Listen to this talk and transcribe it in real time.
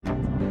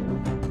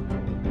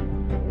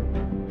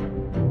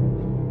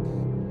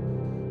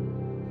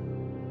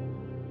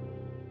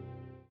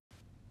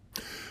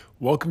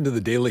Welcome to the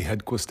Daily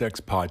Headquist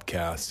X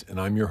podcast, and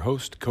I'm your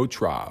host,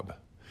 Coach Rob.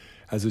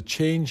 As a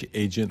change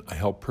agent, I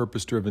help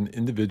purpose-driven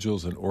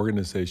individuals and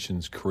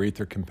organizations create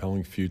their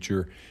compelling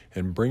future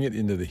and bring it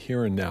into the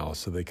here and now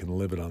so they can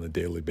live it on a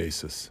daily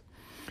basis.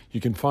 You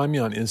can find me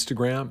on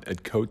Instagram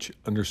at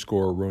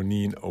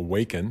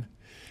Coach_Ronin_Awaken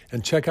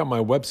and check out my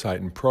website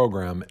and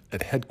program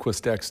at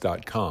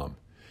headquistx.com.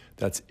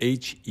 That's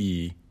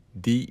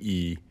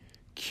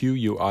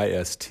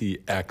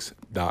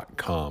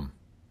HEDEQUISTX.com.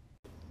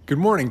 Good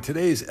morning.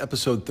 Today is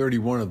episode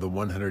 31 of the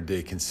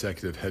 100-day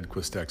consecutive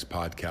Headquist X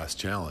podcast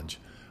challenge.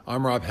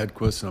 I'm Rob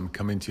Headquist, and I'm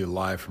coming to you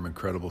live from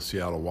incredible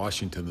Seattle,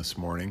 Washington this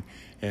morning.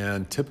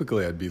 And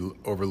typically I'd be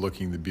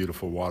overlooking the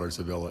beautiful waters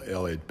of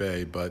Elliott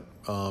Bay, but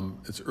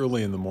it's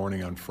early in the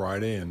morning on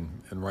Friday, and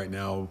right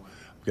now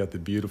we've got the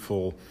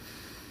beautiful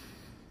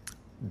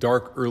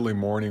dark early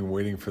morning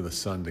waiting for the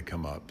sun to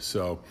come up.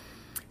 So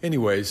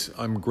anyways,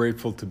 I'm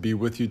grateful to be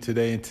with you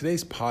today, and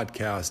today's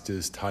podcast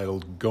is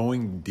titled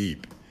Going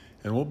Deep.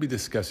 And we'll be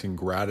discussing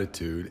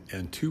gratitude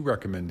and 2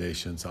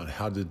 recommendations on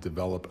how to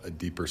develop a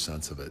deeper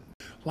sense of it.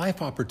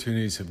 Life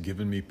opportunities have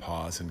given me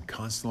pause and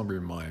constantly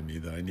remind me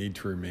that I need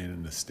to remain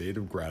in a state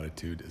of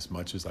gratitude as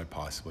much as I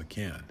possibly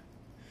can.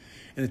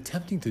 In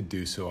attempting to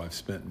do so, I've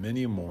spent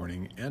many a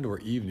morning and or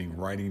evening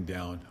writing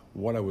down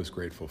what I was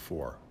grateful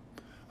for.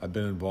 I've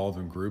been involved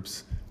in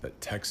groups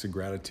that text a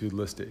gratitude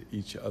list to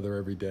each other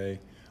every day.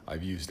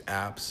 I've used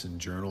apps and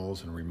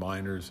journals and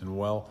reminders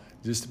and,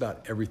 just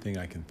about everything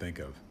I can think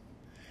of.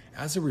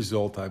 As a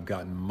result, I've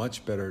gotten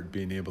much better at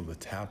being able to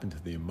tap into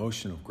the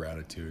emotion of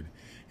gratitude,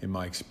 and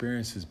my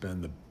experience has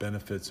been the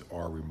benefits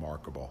are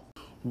remarkable.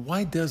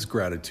 Why does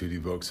gratitude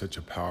evoke such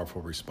a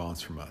powerful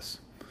response from us?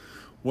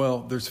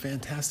 Well, there's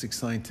fantastic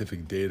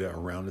scientific data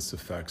around its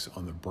effects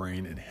on the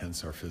brain and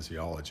hence our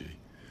physiology.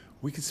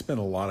 We could spend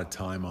a lot of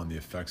time on the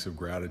effects of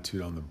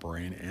gratitude on the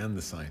brain and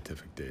the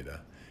scientific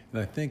data,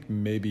 and I think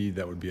maybe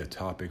that would be a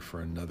topic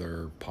for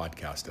another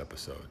podcast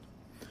episode.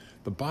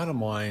 The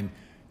bottom line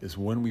is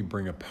when we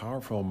bring a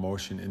powerful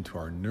emotion into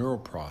our neural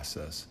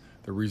process,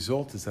 the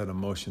result is that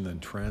emotion then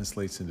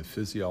translates into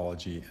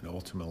physiology and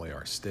ultimately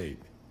our state.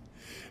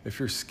 If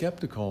you're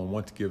skeptical and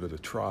want to give it a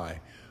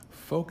try,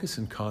 focus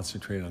and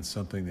concentrate on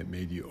something that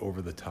made you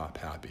over the top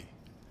happy.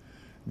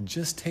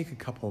 Just take a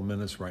couple of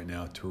minutes right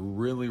now to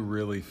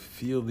really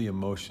feel the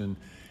emotion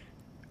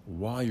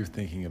while you're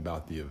thinking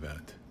about the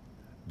event.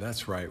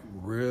 That's right,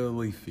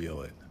 really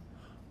feel it.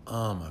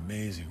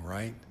 Amazing,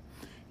 right?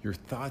 Your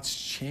thoughts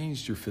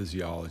changed your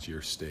physiology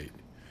or state.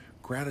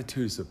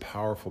 Gratitude is a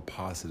powerful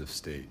positive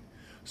state.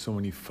 So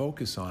when you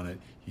focus on it,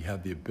 you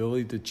have the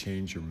ability to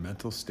change your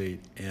mental state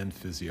and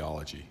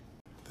physiology.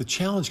 The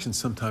challenge can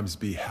sometimes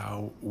be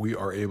how we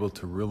are able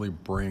to really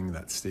bring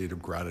that state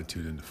of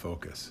gratitude into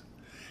focus.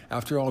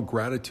 After all,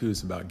 gratitude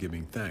is about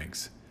giving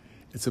thanks.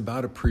 It's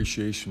about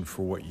appreciation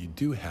for what you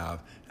do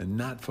have and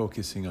not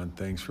focusing on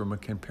things from a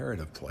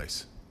comparative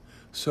place.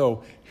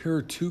 So here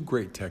are 2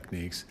 great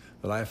techniques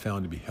that I have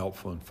found to be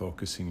helpful in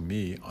focusing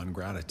me on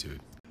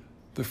gratitude.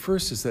 The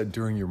first is that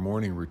during your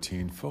morning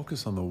routine,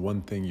 focus on the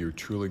one thing you're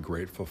truly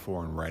grateful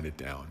for and write it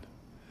down.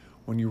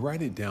 When you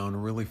write it down,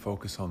 really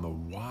focus on the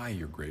why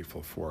you're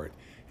grateful for it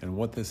and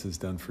what this has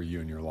done for you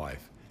in your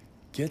life.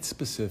 Get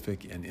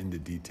specific and into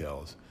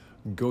details.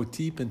 Go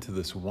deep into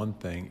this one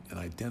thing and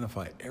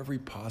identify every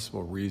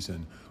possible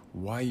reason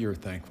why you're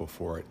thankful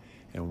for it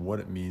and what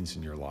it means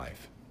in your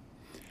life.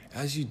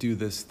 As you do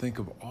this, think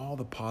of all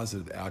the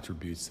positive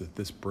attributes that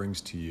this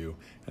brings to you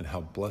and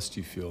how blessed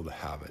you feel to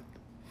have it.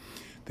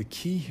 The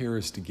key here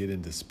is to get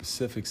into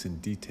specifics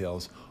and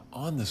details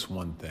on this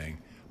one thing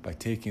by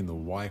taking the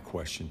why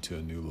question to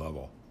a new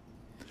level.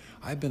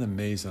 I've been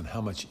amazed on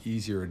how much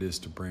easier it is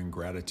to bring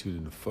gratitude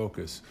into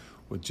focus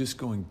with just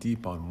going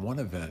deep on one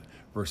event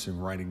versus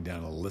writing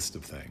down a list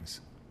of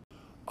things.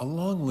 A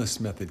long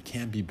list method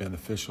can be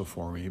beneficial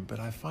for me, but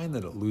I find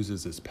that it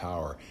loses its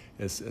power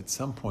as at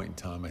some point in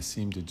time I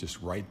seem to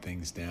just write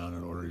things down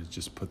in order to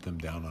just put them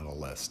down on a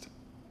list.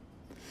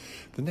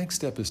 The next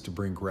step is to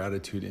bring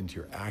gratitude into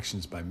your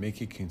actions by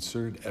making a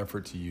concerted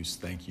effort to use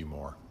thank you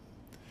more.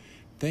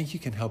 Thank you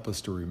can help us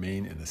to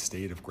remain in a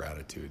state of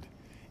gratitude.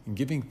 In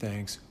giving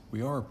thanks,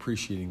 we are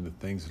appreciating the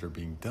things that are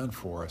being done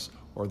for us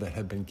or that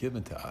have been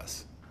given to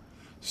us.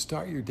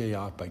 Start your day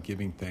off by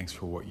giving thanks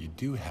for what you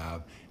do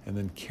have, and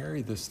then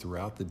carry this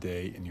throughout the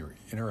day in your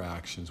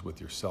interactions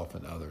with yourself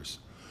and others.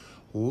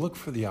 Look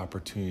for the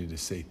opportunity to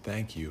say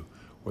thank you,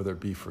 whether it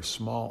be for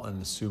small,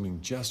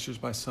 unassuming gestures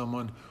by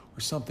someone or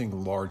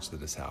something large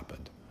that has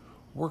happened.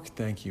 Work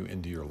thank you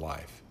into your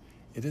life.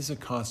 It is a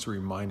constant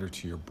reminder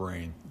to your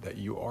brain that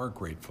you are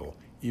grateful,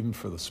 even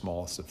for the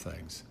smallest of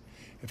things.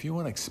 If you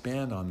want to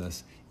expand on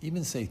this,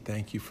 even say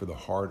thank you for the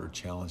hard or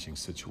challenging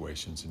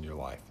situations in your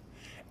life.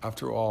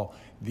 After all,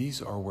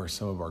 these are where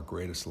some of our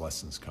greatest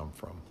lessons come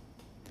from.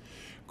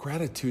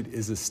 Gratitude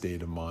is a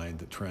state of mind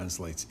that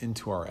translates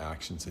into our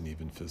actions and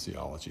even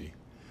physiology.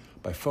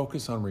 By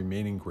focus on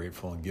remaining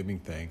grateful and giving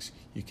thanks,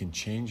 you can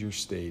change your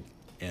state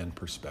and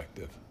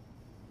perspective.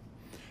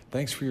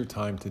 Thanks for your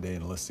time today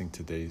and listening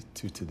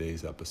to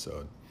today's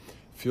episode.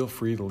 Feel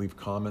free to leave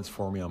comments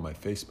for me on my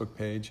Facebook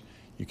page.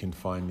 You can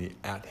find me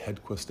at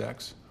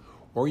HeadquistX,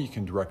 or you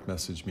can direct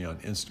message me on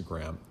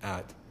Instagram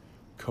at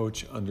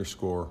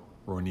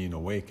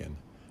Coach_RoninAwaken.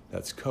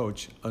 That's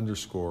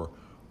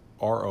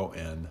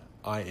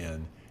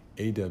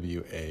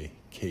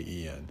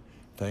Coach_RoninAwaken.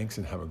 Thanks,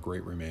 and have a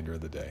great remainder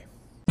of the day.